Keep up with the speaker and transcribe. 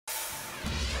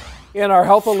In our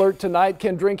health alert tonight,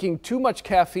 can drinking too much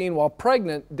caffeine while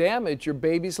pregnant damage your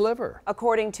baby's liver?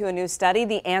 According to a new study,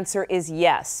 the answer is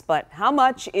yes. But how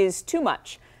much is too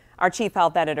much? Our chief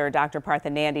health editor, Dr. Partha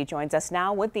Nandi, joins us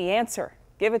now with the answer.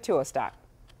 Give it to us, Doc.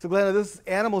 So, Glenna, this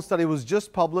animal study was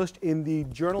just published in the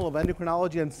Journal of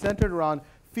Endocrinology and centered around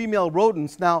female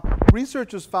rodents. Now,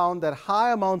 researchers found that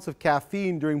high amounts of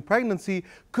caffeine during pregnancy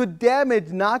could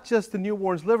damage not just the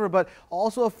newborn's liver, but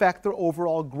also affect their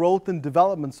overall growth and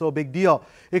development. So a big deal.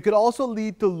 It could also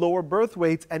lead to lower birth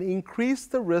weights and increase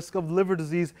the risk of liver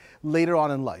disease later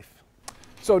on in life.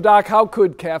 So, Doc, how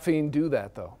could caffeine do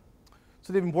that, though?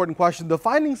 So the important question, the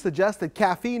findings suggest that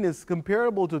caffeine is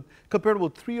comparable to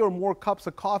 3 or more cups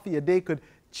of coffee a day could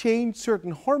change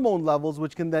certain hormone levels,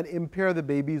 which can then impair the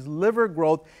baby's liver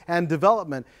growth and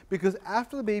development. Because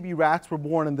after the baby rats were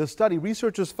born in this study,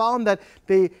 researchers found that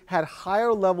they had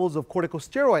higher levels of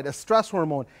corticosteroid, a stress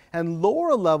hormone, and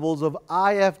lower levels of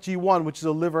IFG1, which is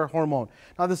a liver hormone.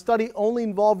 Now, the study only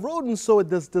involved rodents, so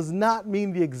this does not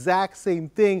mean the exact same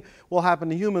thing will happen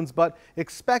to humans, but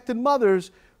expectant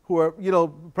mothers who are,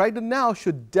 pregnant now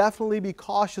should definitely be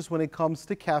cautious when it comes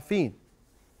to caffeine.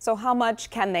 So how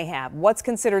much can they have? What's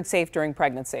considered safe during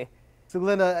pregnancy? So,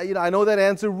 Glenna, I know that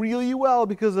answer really well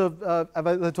because of,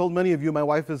 as I told many of you, my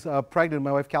wife is pregnant.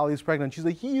 My wife, Callie, is pregnant. She's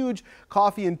a huge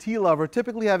coffee and tea lover,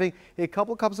 typically having a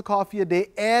couple cups of coffee a day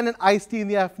and an iced tea in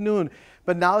the afternoon.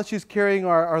 But now that she's carrying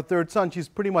our third son, she's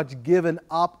pretty much given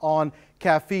up on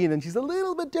caffeine, and she's a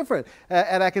little bit different.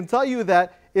 And I can tell you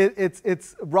that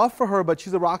it's rough for her, but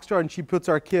she's a rock star, and she puts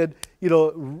our kid,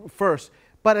 first.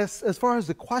 But as far as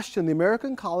the question, the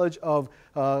American College of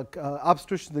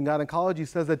Obstetricians and Gynecology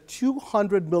says that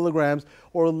 200 milligrams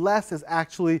or less is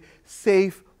actually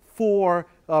safe for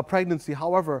pregnancy.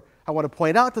 However, I want to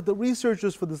point out that the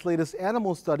researchers for this latest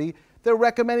animal study, they're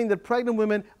recommending that pregnant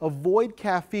women avoid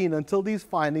caffeine until these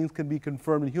findings can be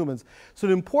confirmed in humans. So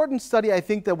an important study, I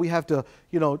think, that we have to,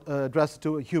 address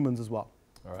to humans as well.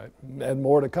 All right, and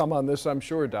more to come on this, I'm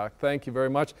sure, Doc. Thank you very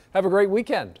much. Have a great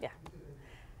weekend. Yeah.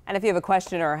 And if you have a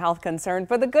question or a health concern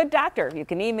for the good doctor, you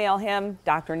can email him,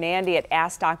 Dr. Nandi at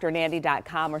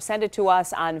AskDrNandi.com, or send it to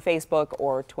us on Facebook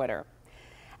or Twitter.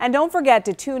 And don't forget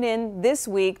to tune in this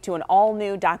week to an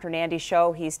all-new Dr. Nandi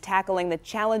show. He's tackling the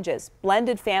challenges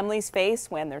blended families face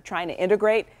when they're trying to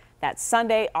integrate. That's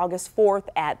Sunday, August 4th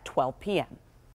at 12 p.m.